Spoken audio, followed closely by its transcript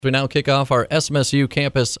We now kick off our SMSU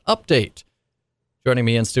campus update. Joining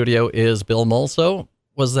me in studio is Bill Mulso.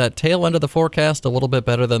 Was that tail end of the forecast a little bit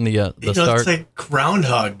better than the start? It's like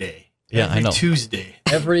Groundhog Day. Yeah, I know. Tuesday.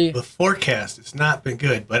 The forecast has not been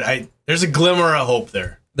good, but there's a glimmer of hope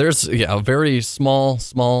there. There's a very small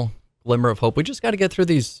glimmer of hope. We just got to get through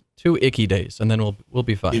these 2 icky days, and then we'll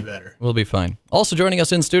be fine. Be better. We'll be fine. Also joining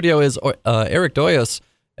us in studio is Eric Doise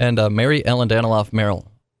and Mary Ellen Daniloff-Merril.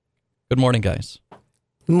 Good morning, guys.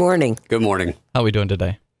 Good morning. Good morning. How are we doing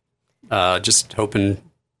today? Just hoping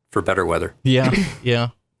for better weather. Yeah.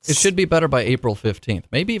 It should be better by April 15th.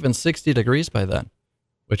 Maybe even 60 degrees by then,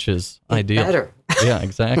 which is ideal. Better. Yeah,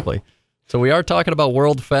 exactly. So we are talking about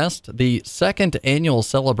WorldFest, the second annual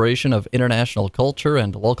celebration of international culture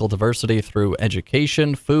and local diversity through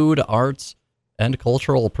education, food, arts, and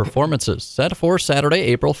cultural performances. Set for Saturday,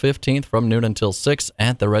 April 15th from noon until 6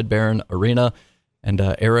 at the Red Baron Arena. And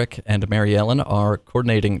Eric and Mary Ellen are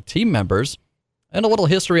coordinating team members. And a little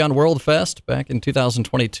history on WorldFest. Back in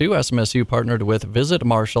 2022, SMSU partnered with Visit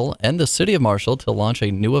Marshall and the City of Marshall to launch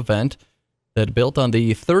a new event that built on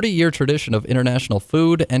the 30-year tradition of international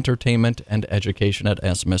food, entertainment, and education at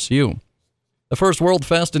SMSU. The first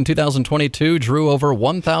WorldFest in 2022 drew over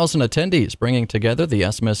 1,000 attendees, bringing together the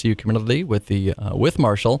SMSU community with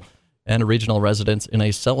Marshall and regional residents in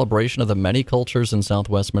a celebration of the many cultures in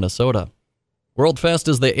Southwest Minnesota. WorldFest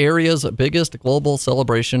is the area's biggest global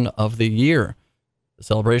celebration of the year. The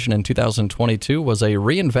celebration in 2022 was a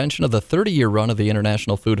reinvention of the 30-year run of the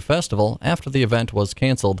International Food Festival after the event was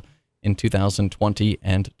canceled in 2020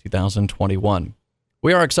 and 2021.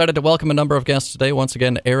 We are excited to welcome a number of guests today. Once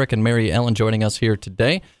again, Eric and Mary Ellen joining us here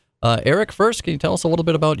today. Eric, first, can you tell us a little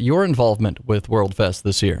bit about your involvement with WorldFest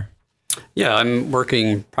this year? Yeah, I'm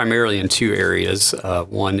working primarily in 2 areas.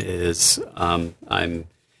 One is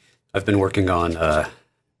I've been working on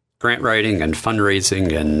grant writing and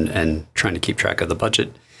fundraising and trying to keep track of the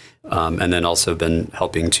budget, and then also been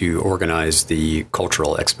helping to organize the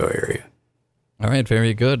Cultural Expo area. All right,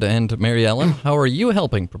 very good. And Mary Ellen, how are you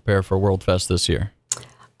helping prepare for WorldFest this year?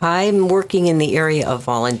 I'm working in the area of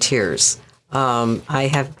volunteers. I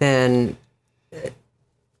have been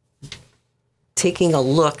taking a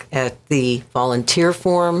look at the volunteer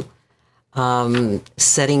form,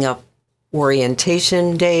 setting up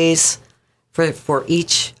orientation days for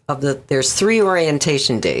each of there's 3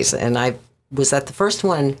 orientation days, and I was at the first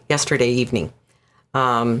one yesterday evening.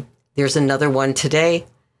 There's another one today.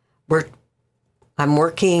 I'm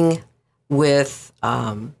working with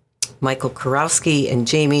Michael Kurowski and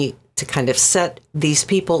Jamie to kind of set these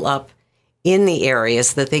people up in the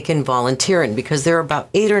areas that they can volunteer in, because there are about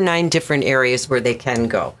 8 or 9 different areas where they can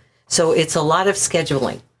go. So it's a lot of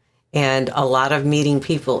scheduling and a lot of meeting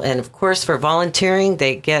people. And of course, for volunteering,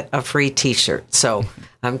 they get a free T-shirt. So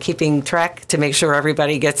I'm keeping track to make sure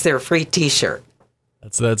everybody gets their free T-shirt.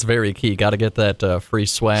 That's very key. Got to get that free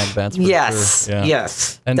swag. That's for sure. Yeah.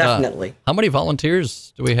 Yes, and, definitely. How many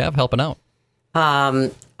volunteers do we have helping out?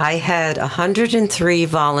 I had 103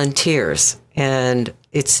 volunteers, and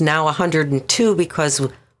it's now 102 because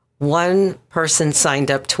one person signed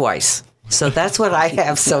up twice. So that's what I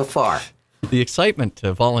have so far. The excitement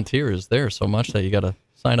to volunteer is there so much that you got to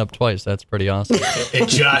sign up twice. That's pretty awesome. And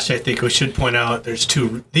Josh, I think we should point out these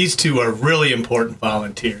 2 are really important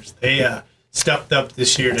volunteers. They stepped up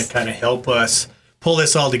this year to kind of help us pull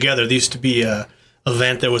this all together. There used to be a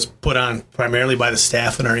event that was put on primarily by the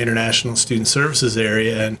staff in our International Student Services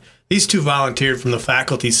area, and these 2 volunteered from the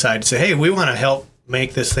faculty side to say, hey, we want to help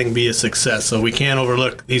make this thing be a success. So we can't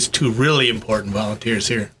overlook these 2 really important volunteers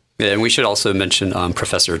here. Yeah, and we should also mention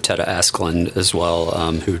Professor Tetta Asklund as well,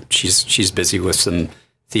 who she's busy with some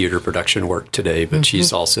theater production work today, but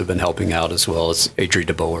she's also been helping out, as well as Adri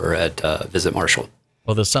DeBoer at Visit Marshall.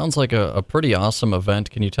 Well, this sounds like a pretty awesome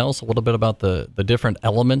event. Can you tell us a little bit about the different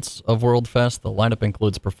elements of WorldFest? The lineup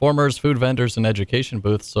includes performers, food vendors, and education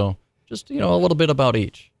booths. So just, a little bit about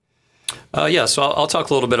each. So I'll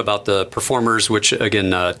talk a little bit about the performers, which,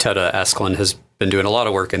 again, Tetta Asklund has been doing a lot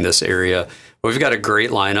of work in this area. We've got a great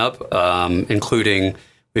lineup, including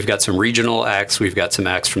we've got some regional acts, we've got some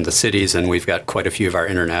acts from the cities, and we've got quite a few of our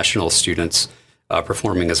international students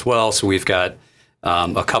performing as well. So we've got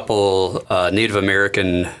a couple Native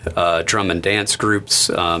American drum and dance groups,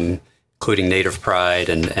 including Native Pride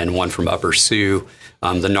and one from Upper Sioux.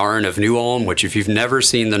 The Narn of New Ulm, which if you've never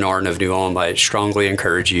seen the Narn of New Ulm, I strongly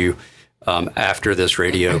encourage you after this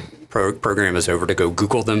radio program is over to go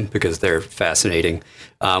Google them, because they're fascinating.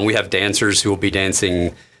 We have dancers who will be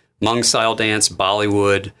dancing Hmong style dance,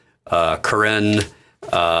 Bollywood, Karen,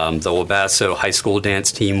 the Wabasso high school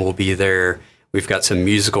dance team will be there. We've got some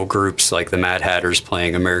musical groups like the Mad Hatters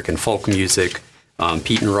playing American folk music.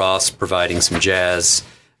 Pete and Ross providing some jazz.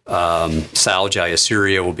 Sal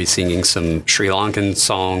Jayasuriya will be singing some Sri Lankan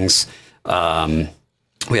songs.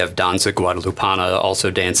 We have Danza Guadalupana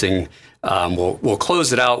also dancing. We'll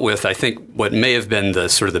close it out with, I think, what may have been the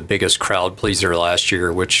sort of the biggest crowd pleaser last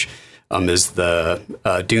year, which is the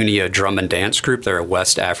Dunia Drum and Dance Group. They're a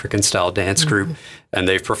West African style dance group, and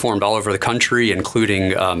they've performed all over the country,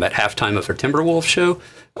 including at halftime of our Timberwolf show.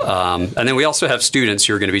 And then we also have students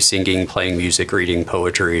who are going to be singing, playing music, reading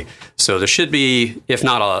poetry. So there should be, if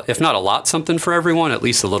not a lot, something for everyone, at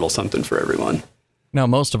least a little something for everyone. Now,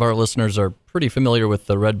 most of our listeners are pretty familiar with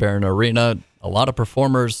the Red Baron Arena. A lot of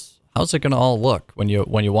performers. How's it going to all look when you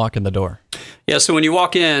walk in the door? Yeah, so when you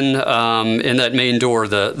walk in that main door,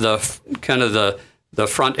 the kind of the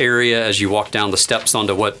front area as you walk down the steps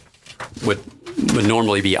onto what would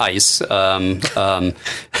normally be ice, we'll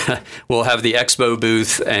have the expo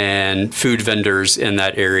booth and food vendors in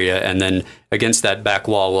that area, and then against that back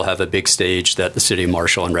wall, we'll have a big stage that the City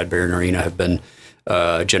Marshal and Red Baron Arena have been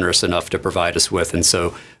generous enough to provide us with, and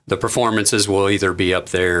so the performances will either be up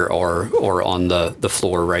there or on the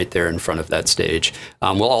floor right there in front of that stage.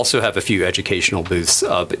 We'll also have a few educational booths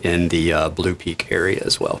up in the Blue Peak area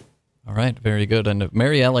as well. All right, very good. And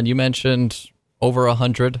Mary Ellen, you mentioned over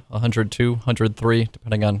 100, 102, 103,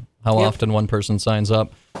 depending on how often one person signs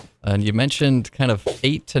up. And you mentioned kind of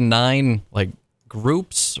 8 to 9 like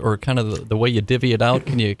groups, or kind of the way you divvy it out.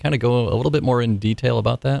 Can you kind of go a little bit more in detail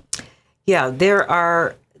about that? Yeah,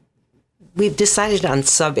 we've decided on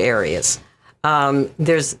sub areas. You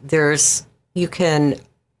can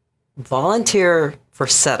volunteer for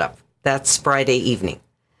setup. That's Friday evening.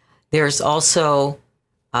 There's also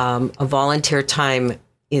a volunteer time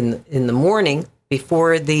in the morning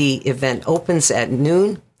before the event opens at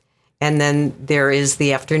noon, and then there is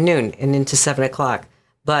the afternoon and into 7 o'clock.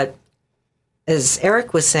 But as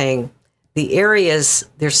Eric was saying, the areas,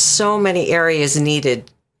 there's so many areas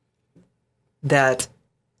needed that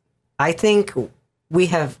I think we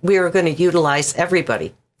are going to utilize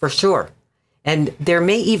everybody for sure. And there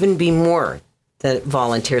may even be more that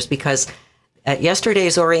volunteers, because at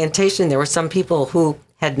yesterday's orientation, there were some people who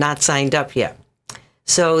had not signed up yet.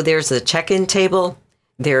 So there's a check-in table,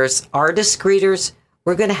 there's artist greeters.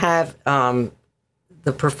 We're going to have the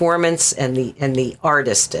performance and the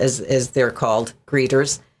artist, as they're called,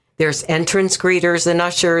 greeters. There's entrance greeters and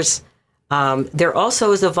ushers. There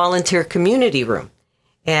also is a volunteer community room,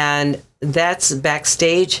 and that's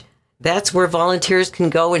backstage. That's where volunteers can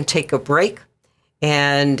go and take a break,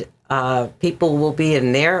 and people will be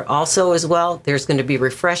in there also as well. There's going to be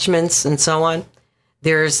refreshments and so on.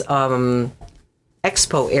 There's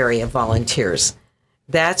expo area volunteers.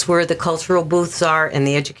 That's where the cultural booths are and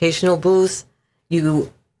the educational booths.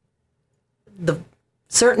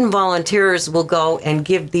 Certain volunteers will go and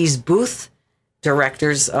give these booth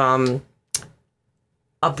directors a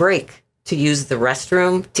break to use the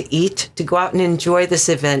restroom, to eat, to go out and enjoy this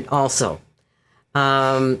event also.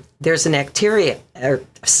 There's an activity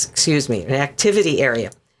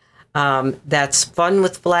area that's fun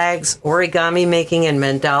with flags, origami making and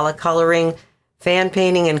mandala coloring, fan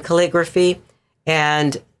painting and calligraphy.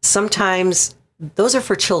 And sometimes those are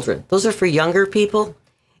for children. Those are for younger people.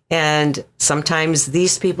 And sometimes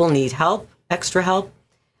these people need help, extra help.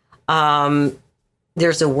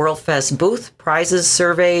 There's a WorldFest booth, prizes,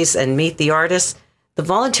 surveys, and meet the artists. The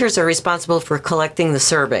volunteers are responsible for collecting the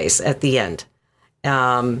surveys at the end.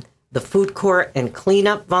 The food court and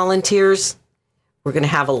cleanup volunteers. We're going to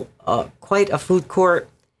have quite a food court.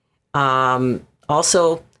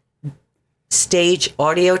 Also, stage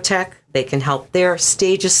audio tech. They can help there.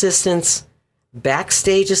 Stage assistants,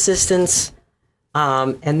 backstage assistants.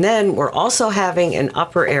 And then we're also having an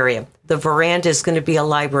upper area. The veranda is going to be a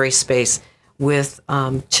library space with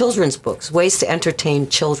children's books, ways to entertain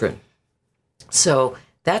children. So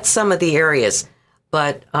that's some of the areas.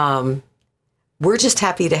 But we're just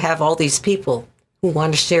happy to have all these people who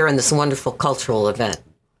want to share in this wonderful cultural event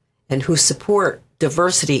and who support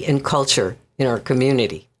diversity and culture in our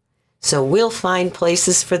community. So we'll find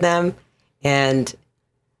places for them. And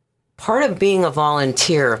part of being a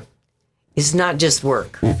volunteer is not just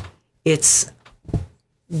work. It's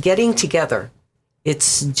getting together.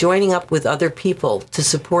 It's joining up with other people to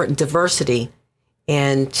support diversity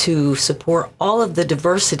and to support all of the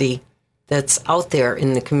diversity that's out there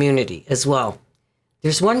in the community as well.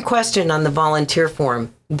 There's one question on the volunteer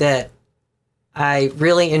form that I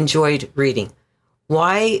really enjoyed reading.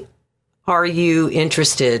 Why are you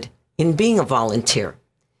interested in being a volunteer?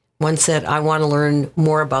 One said, I want to learn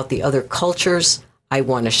more about the other cultures. I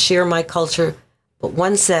want to share my culture. But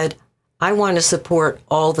one said, I want to support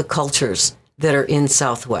all the cultures that are in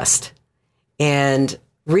Southwest. And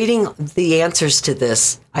reading the answers to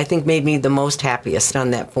this, I think made me the most happiest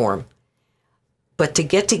on that form. But to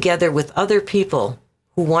get together with other people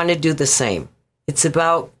who want to do the same. It's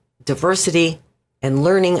about diversity and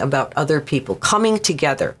learning about other people. Coming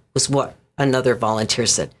together was what another volunteer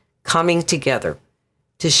said. Coming together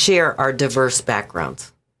to share our diverse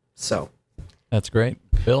backgrounds. So That's great.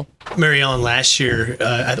 Bill? Mary Ellen, last year,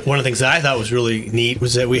 one of the things that I thought was really neat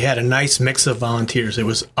was that we had a nice mix of volunteers. It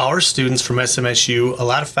was our students from SMSU, a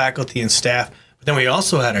lot of faculty and staff, but then we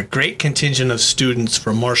also had a great contingent of students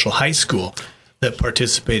from Marshall High School that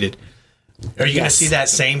participated. Are you going to see that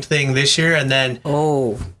same thing this year? And then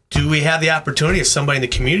do we have the opportunity if somebody in the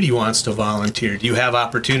community wants to volunteer? Do you have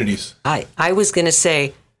opportunities? I was going to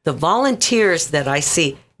say, the volunteers that I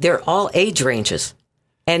see, they're all age ranges,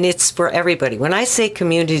 and it's for everybody. When I say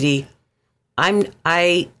community, I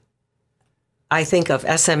think of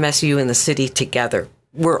SMSU and the city together.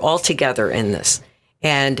 We're all together in this.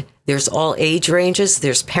 And there's all age ranges.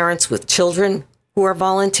 There's parents with children who are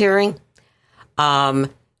volunteering.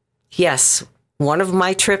 Yes, one of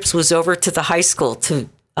my trips was over to the high school to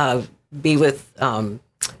be with Mr.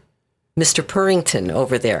 Purrington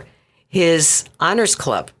over there. His honors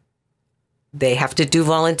club, they have to do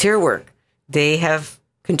volunteer work. They have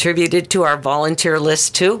contributed to our volunteer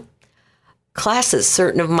list too. Classes,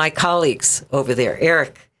 certain of my colleagues over there,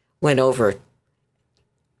 Eric went over.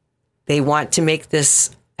 They want to make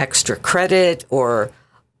this extra credit, or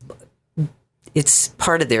it's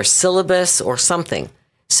part of their syllabus or something.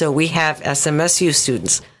 So we have SMSU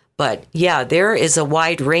students. But yeah, there is a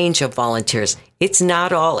wide range of volunteers. It's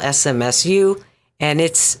not all SMSU, and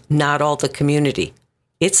it's not all the community.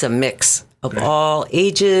 It's a mix of all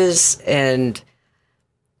ages and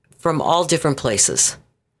from all different places.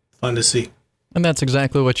 Fun to see. And that's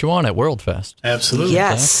exactly what you want at WorldFest. Absolutely.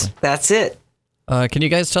 Yes, Exactly. that's it. Can you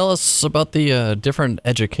guys tell us about the different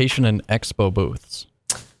education and expo booths?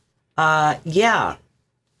 Yeah.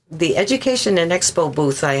 The education and expo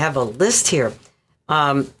booths, I have a list here.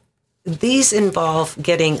 These involve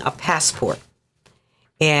getting a passport.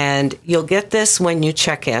 And you'll get this when you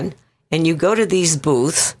check in. And you go to these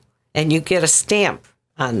booths and you get a stamp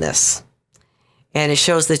on this. And it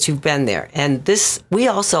shows that you've been there. And this, we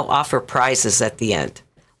also offer prizes at the end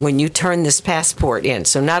when you turn this passport in.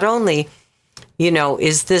 So not only,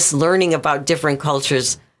 is this learning about different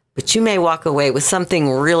cultures, but you may walk away with something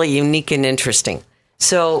really unique and interesting.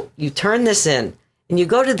 So you turn this in and you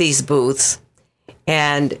go to these booths,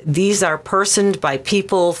 and these are personed by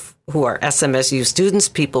people who are SMSU students,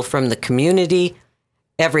 people from the community,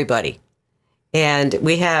 everybody. And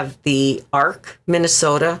we have the ARC,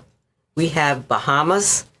 Minnesota. We have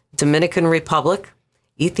Bahamas, Dominican Republic,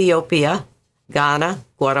 Ethiopia, Ghana,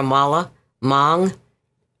 Guatemala, Hmong,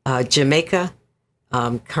 Jamaica,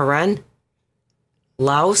 Karen,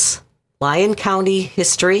 Laos, Lyon County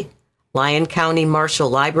History, Lyon County Marshall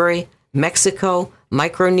Library, Mexico,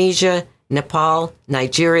 Micronesia, Nepal,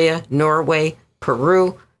 Nigeria, Norway,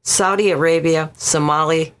 Peru, Saudi Arabia,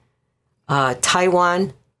 Somalia,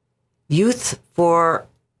 Taiwan, Youth for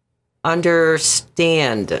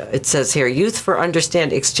Understand. It says here, Youth for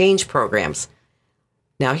Understand exchange programs.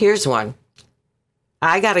 Now, here's one.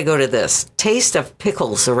 I got to go to this. Taste of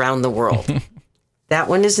Pickles Around the World. That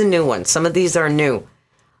one is a new one. Some of these are new.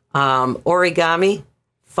 Origami,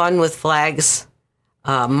 Fun with Flags,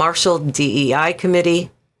 Marshall DEI Committee,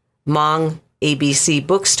 Hmong ABC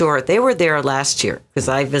Bookstore. They were there last year because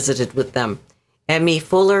I visited with them. M.E.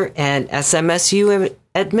 Fuller and SMSU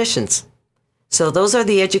Admissions. So those are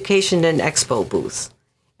the education and expo booths.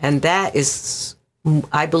 And that is,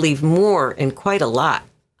 I believe, more and quite a lot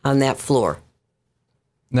on that floor.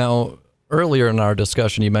 Now, earlier in our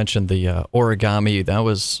discussion, you mentioned the origami. That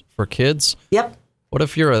was for kids? Yep. What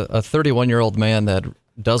if you're a 31-year-old man that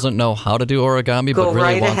doesn't know how to do origami, Go but really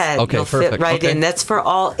right wants... ahead. Okay, You'll perfect. fit right in. That's for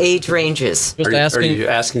all age ranges. Just Are asking. you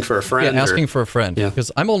asking for a friend? Yeah, asking or- for a friend. Yeah.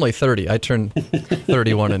 Because I'm only 30. I turned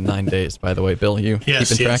 31 in 9 days, by the way. Bill, you keeping track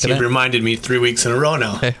Yes, of you that? reminded me 3 weeks in a row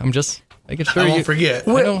now. Okay, I'm just making sure I you... won't forget.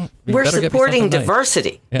 I know, you We're better get me supporting something nice.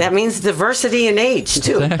 diversity. Yeah. That means diversity in age,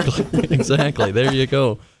 too. Exactly. Exactly. There you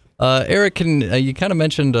go. Eric, you kind of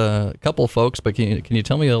mentioned a couple of folks, but can you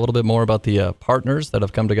tell me a little bit more about the partners that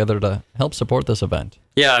have come together to help support this event?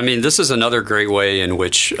 Yeah, I mean, this is another great way in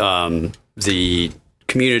which the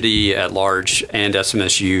community at large and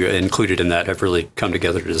SMSU included in that have really come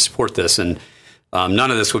together to support this. And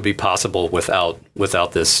none of this would be possible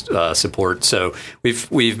without this support. So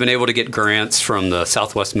we've been able to get grants from the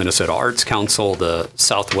Southwest Minnesota Arts Council, the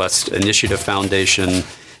Southwest Initiative Foundation,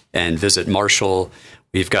 and Visit Marshall.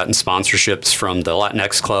 We've gotten sponsorships from the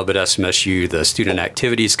Latinx Club at SMSU, the Student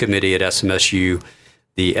Activities Committee at SMSU,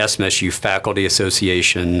 the SMSU Faculty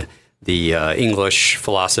Association, the English,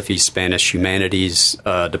 Philosophy, Spanish, Humanities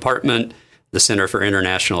Department, the Center for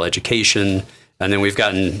International Education, and then we've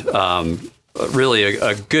gotten really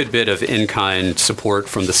a good bit of in-kind support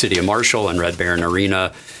from the City of Marshall and Red Baron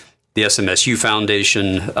Arena, the SMSU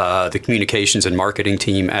Foundation, the Communications and Marketing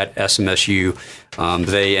team at SMSU.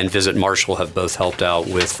 They and Visit Marshall have both helped out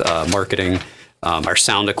with marketing. Our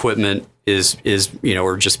sound equipment is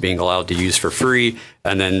we're just being allowed to use for free.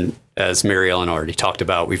 And then, as Mary Ellen already talked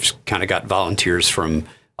about, we've kind of got volunteers from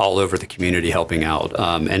all over the community helping out.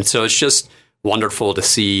 And so it's just wonderful to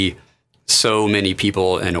see so many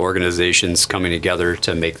people and organizations coming together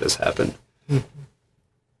to make this happen.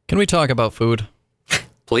 Can we talk about food?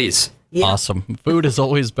 Please. Yeah. Awesome. Food has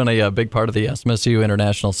always been a big part of the SMSU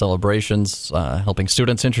International celebrations, helping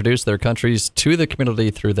students introduce their countries to the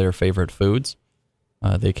community through their favorite foods.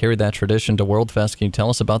 They carried that tradition to WorldFest. Can you tell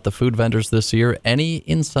us about the food vendors this year? Any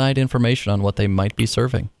inside information on what they might be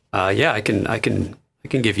serving? Yeah, I can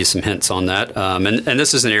give you some hints on that. And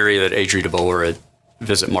this is an area that Adri DeBoer at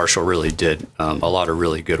Visit Marshall really did a lot of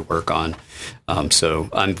really good work on. So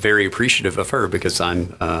I'm very appreciative of her because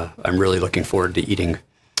I'm really looking forward to eating.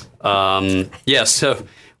 So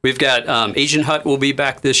we've got Asian Hut will be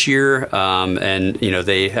back this year, and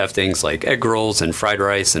they have things like egg rolls and fried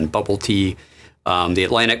rice and bubble tea. The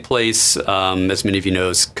Atlantic Place, as many of you know,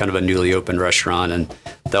 is kind of a newly opened restaurant, and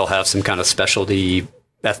they'll have some kind of specialty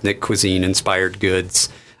ethnic cuisine inspired goods.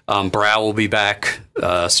 Brow will be back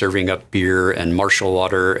serving up beer and Marshall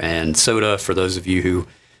water and soda for those of you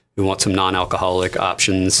who want some non-alcoholic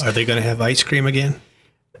options. Are they going to have ice cream again?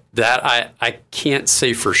 That I can't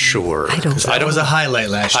say for sure. That was a highlight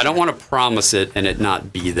last year. I don't want to promise it and it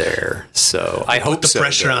not be there. So I hope Put the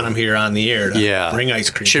pressure on them here on the air to bring ice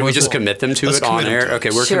cream. Should we just commit them to it on air? Okay,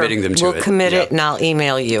 we're committing them to it. We'll commit it and I'll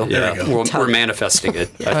email you. Yeah, we're manifesting it,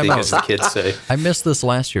 I think, as the kids say. I missed this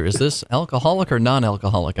last year. Is this alcoholic or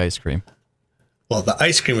non-alcoholic ice cream? Well, the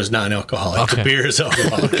ice cream is non-alcoholic. Okay. The beer is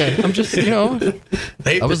alcoholic. Okay, I'm just,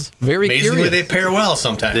 I was very amazingly curious. they pair well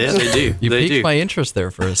sometimes. Yeah, they do. You piqued my interest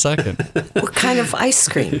there for a second. What kind of ice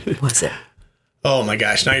cream was it? Oh my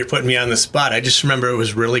gosh, now you're putting me on the spot. I just remember it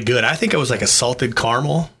was really good. I think it was like a salted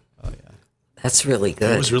caramel. Oh, yeah. That's really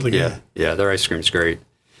good. It was really good. Yeah, their ice cream's great.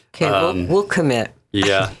 Okay, we'll commit.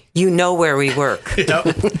 Yeah. You know where we work. Yep.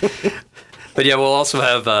 But yeah, we'll also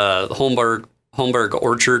have Holmberg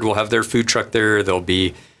Orchard will have their food truck there. They'll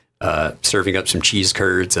be serving up some cheese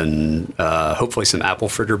curds and hopefully some apple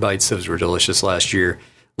fritter bites. Those were delicious last year.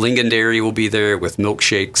 Lingon Dairy will be there with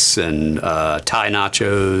milkshakes and Thai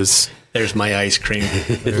nachos. There's my ice cream.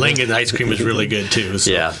 Lingon ice cream is really good too.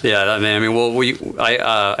 So. Yeah.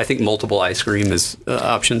 I think multiple ice cream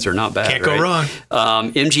options are not bad. Can't go wrong.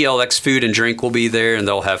 MGLX Food and Drink will be there, and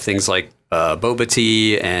they'll have things like boba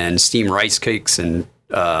tea and steamed rice cakes and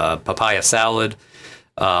papaya salad.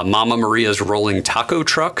 Mama Maria's Rolling Taco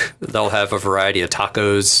Truck. They'll have a variety of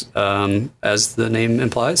tacos, as the name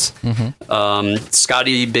implies. Mm-hmm.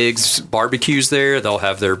 Scotty Biggs Barbecues there. They'll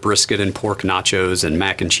have their brisket and pork nachos and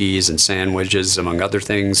mac and cheese and sandwiches, among other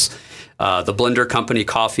things. The Blender Company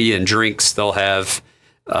Coffee and Drinks. They'll have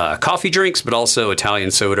coffee drinks, but also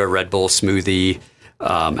Italian soda, Red Bull smoothie,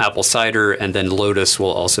 apple cider, and then Lotus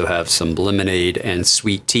will also have some lemonade and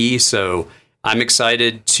sweet tea. So I'm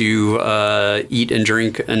excited to eat and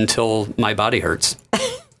drink until my body hurts.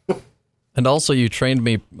 And also you trained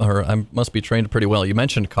me, or I must be trained pretty well. You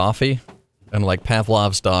mentioned coffee, and like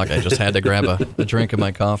Pavlov's dog, I just had to grab a drink of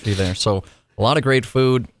my coffee there. So a lot of great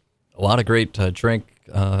food, a lot of great drink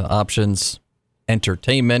options,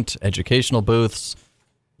 entertainment, educational booths.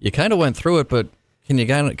 You kind of went through it, but can you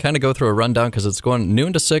kind of go through a rundown? Because it's going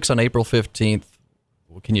noon to 6 on April 15th.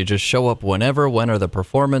 Can you just show up whenever? When are the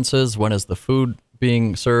performances? When is the food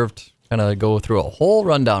being served? Kind of go through a whole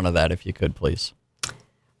rundown of that, if you could, please.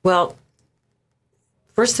 Well,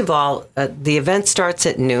 first of all, the event starts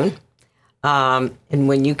at noon. And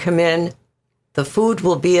when you come in, the food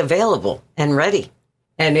will be available and ready.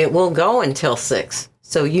 And it will go until 6.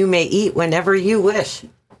 So you may eat whenever you wish.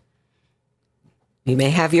 You may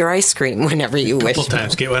have your ice cream whenever you wish. Couple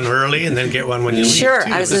times. Get one early and then get one when you leave. Sure.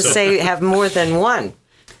 Too. I was going to say have more than one.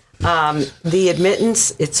 The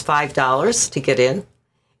admittance, it's $5 to get in.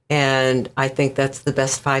 And I think that's the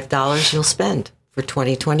best $5 you'll spend for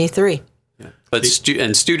 2023. Yeah. But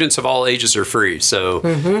students of all ages are free. So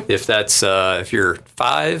if that's if you're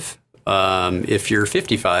 5, if you're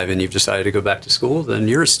 55 and you've decided to go back to school, then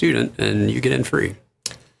you're a student and you get in free.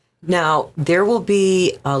 Now, there will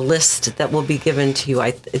be a list that will be given to you.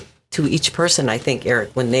 to each person, I think,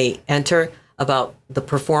 Eric, when they enter about the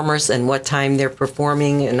performers and what time they're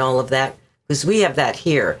performing and all of that, because we have that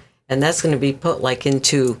here, and that's going to be put like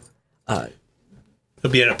into.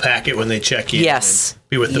 It'll be in a packet when they check in. Yes.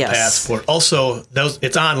 Be with the Yes. passport. Also,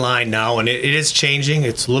 it's online now, and it is changing.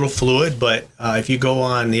 It's a little fluid, but if you go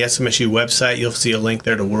on the SMSU website, you'll see a link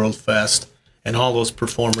there to WorldFest, and all those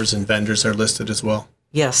performers and vendors are listed as well.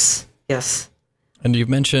 Yes, yes. And you've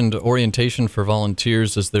mentioned orientation for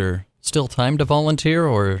volunteers. Is there still time to volunteer,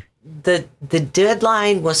 or? The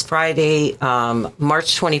deadline was Friday,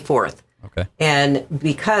 March 24th. Okay. And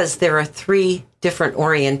because there are 3 different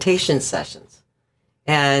orientation sessions,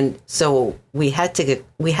 and so we had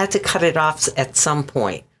to cut it off at some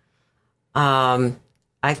point.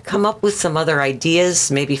 I've come up with some other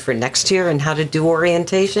ideas, maybe for next year, and how to do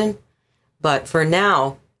orientation, but for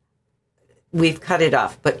now, we've cut it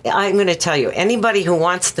off. But I'm going to tell you, anybody who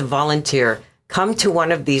wants to volunteer, come to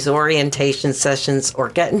one of these orientation sessions or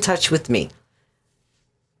get in touch with me.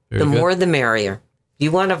 Very The good. more, the merrier. If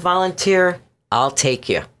you want to volunteer, I'll take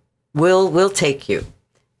you. We'll take you.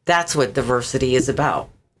 That's what diversity is about,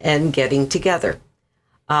 and getting together.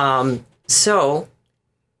 So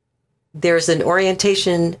there's an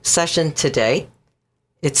orientation session today.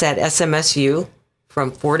 It's at SMSU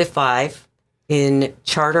from 4 to 5 in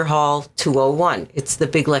Charter Hall 201. It's the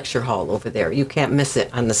big lecture hall over there. You can't miss it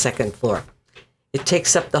on the 2nd floor. It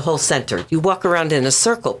takes up the whole center. You walk around in a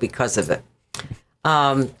circle because of it.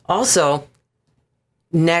 Also,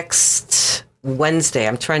 next Wednesday,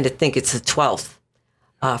 I'm trying to think, it's the 12th,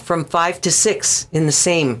 from 5 to 6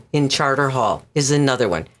 in Charter Hall is another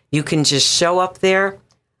one. You can just show up there.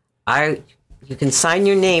 You can sign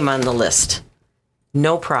your name on the list.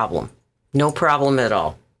 No problem. No problem at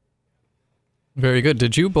all. Very good.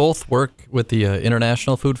 Did you both work with the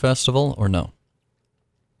International Food Festival, or no?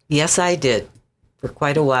 Yes, I did. For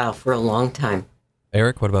quite a while, for a long time.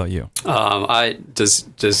 Eric, what about you?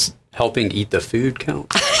 Does helping eat the food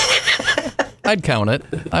count? I'd count it.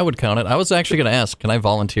 I would count it. I was actually going to ask, can I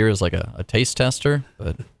volunteer as like a taste tester?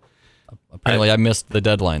 But apparently I missed the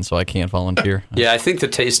deadline, so I can't volunteer. Yeah, I think the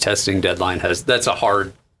taste testing deadline that's a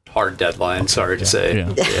hard deadline. Sorry to say.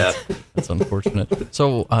 Yeah. That's unfortunate.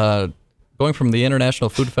 So going from the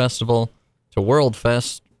International Food Festival to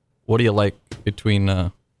WorldFest, what do you like between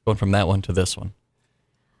going from that one to this one?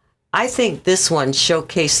 I think this one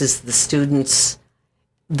showcases the students,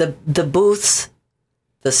 the booths,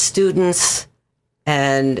 the students,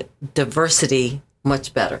 and diversity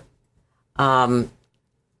much better. The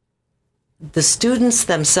students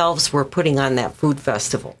themselves were putting on that food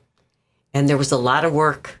festival, and there was a lot of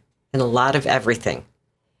work and a lot of everything.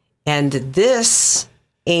 And this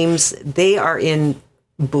they are in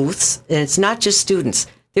booths, and it's not just students.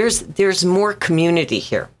 There's more community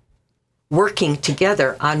here working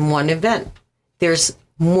together on one event. There's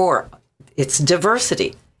more. It's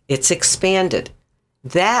diversity. It's expanded.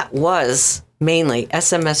 That was mainly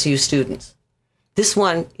SMSU students. This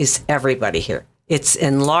one is everybody here. It's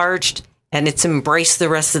enlarged, and it's embraced the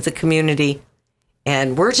rest of the community.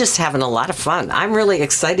 And we're just having a lot of fun. I'm really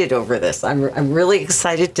excited over this. I'm really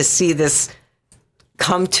excited to see this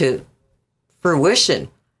come to fruition.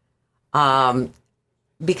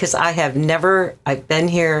 Because I've been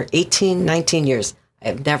here 18, 19 years. I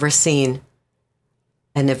have never seen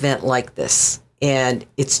an event like this. And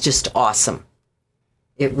it's just awesome.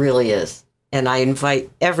 It really is. And I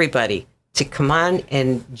invite everybody to come on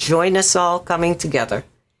and join us all coming together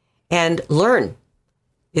and learn.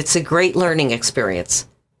 It's a great learning experience.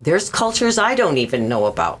 There's cultures I don't even know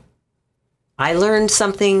about. I learn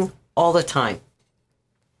something all the time.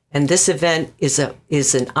 And this event is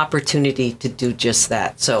an opportunity to do just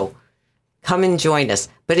that. So come and join us.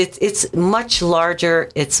 But it's much larger.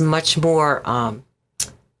 It's much more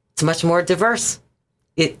diverse.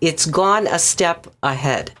 It's gone a step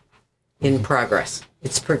ahead in progress.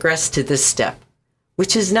 It's progressed to this step,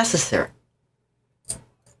 which is necessary.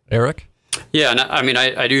 Eric? Yeah, and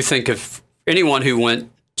I do think if anyone who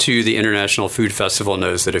went to the International Food Festival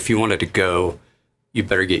knows that if you wanted to go, you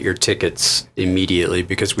better get your tickets immediately,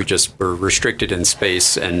 because we just were restricted in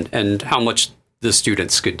space and how much the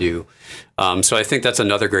students could do. So I think that's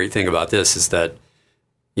another great thing about this is that,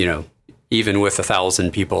 even with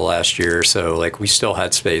 1,000 people last year, so like we still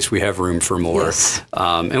had space. We have room for more. Yes.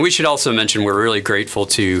 And we should also mention we're really grateful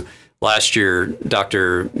to last year,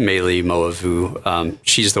 Dr. Meili Moavu.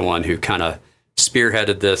 She's the one who kind of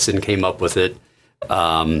spearheaded this and came up with it.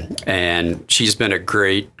 And she's been a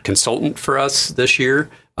great consultant for us this year.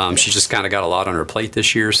 She just kind of got a lot on her plate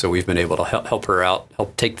this year, so we've been able to help her out,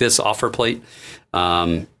 help take this off her plate.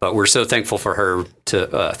 But we're so thankful for her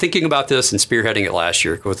to thinking about this and spearheading it last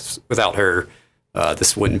year. Without her,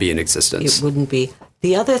 this wouldn't be in existence. It wouldn't be.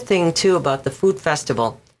 The other thing, too, about the food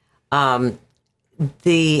festival,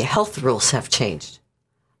 the health rules have changed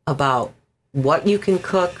about what you can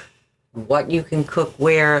cook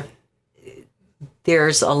where.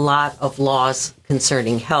 There's a lot of laws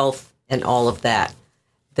concerning health and all of that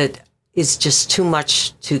is just too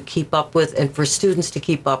much to keep up with and for students to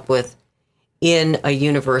keep up with in a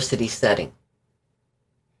university setting.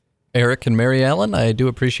 Eric and Mary Ellen, I do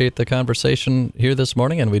appreciate the conversation here this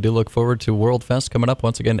morning, and we do look forward to WorldFest coming up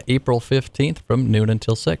once again April 15th from noon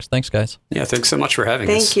until 6. Thanks, guys. Yeah, thanks so much for having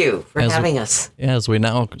us. Thank you for having us. As we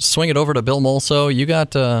now swing it over to Bill Molso, you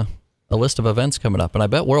got a list of events coming up, and I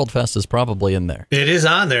bet WorldFest is probably in there. It is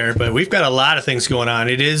on there, but we've got a lot of things going on.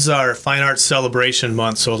 It is our Fine Arts Celebration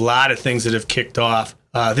Month, so a lot of things that have kicked off.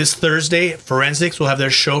 This Thursday, Forensics will have their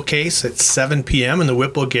showcase at 7 p.m. in the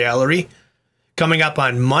Whipple Gallery. Coming up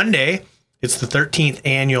on Monday, it's the 13th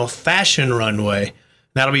Annual Fashion Runway.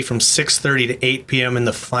 That'll be from 6:30 to 8 p.m. in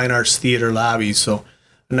the Fine Arts Theater lobby, so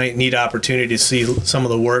a neat opportunity to see some of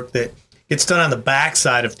the work that gets done on the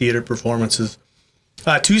backside of theater performances.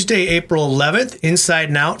 Tuesday, April 11th, Inside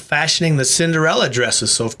and Out, Fashioning the Cinderella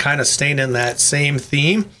Dresses. So kind of staying in that same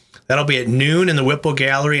theme. That'll be at noon in the Whipple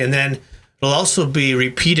Gallery, and then it'll also be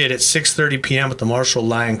repeated at 6:30 p.m. at the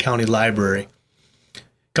Marshall-Lyon County Library.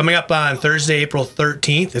 Coming up on Thursday, April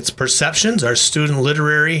 13th, it's Perceptions, our student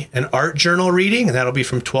literary and art journal reading, and that'll be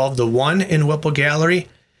from 12 to 1 in Whipple Gallery.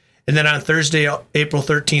 And then on Thursday, April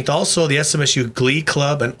 13th, also the SMSU Glee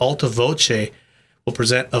Club and Alta Voce will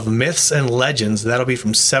present Of Myths and Legends. That'll be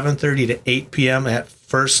from 7:30 to 8 p.m. at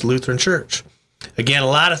First Lutheran Church. Again, a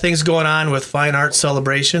lot of things going on with Fine Arts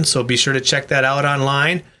Celebration, so be sure to check that out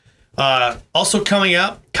online. Also coming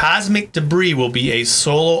up, Cosmic Debris will be a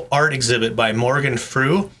solo art exhibit by Morgan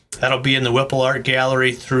Frew. That'll be in the Whipple Art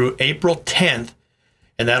Gallery through April 10th,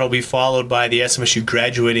 and that'll be followed by the SMSU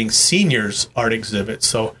Graduating Seniors Art Exhibit.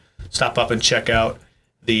 So stop up and check out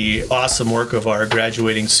the awesome work of our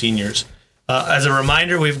graduating seniors. As a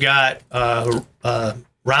reminder, we've got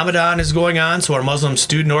Ramadan is going on, so our Muslim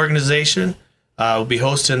student organization will be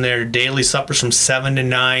hosting their daily suppers from 7 to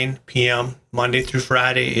 9 p.m. Monday through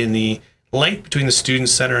Friday in the link between the Student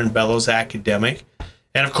Center and Bellows Academic.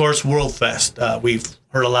 And, of course, WorldFest. We've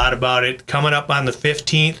heard a lot about it. Coming up on the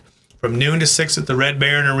 15th from noon to 6 at the Red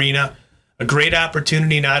Baron Arena. A great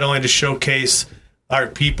opportunity not only to showcase our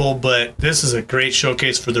people, but this is a great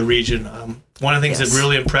showcase for the region. One of the things that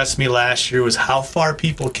really impressed me last year was how far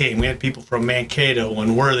people came. We had people from Mankato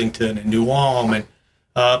and Worthington and New Ulm and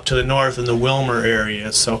up to the north in the Wilmer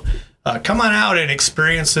area. So come on out and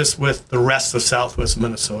experience this with the rest of Southwest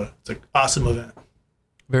Minnesota. It's an awesome event.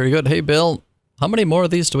 Very good. Hey, Bill, how many more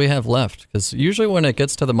of these do we have left? Because usually when it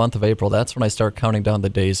gets to the month of April, that's when I start counting down the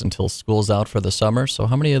days until school's out for the summer. So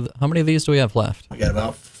how many of these do we have left? We got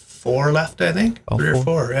about 4 left, I think. Oh, 3 or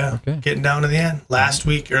 4, yeah. Okay. Getting down to the end. Last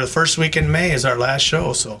week, or the first week in May is our last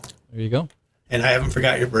show. So There you go. And I haven't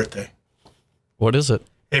forgot your birthday. What is it?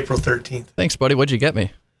 April 13th. Thanks, buddy. What'd you get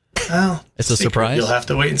me? Well, it's a surprise. You'll have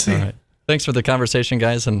to wait and see. All right. Thanks for the conversation,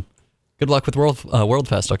 guys, and good luck with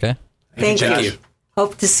WorldFest, okay? Thank you.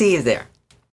 Hope to see you there.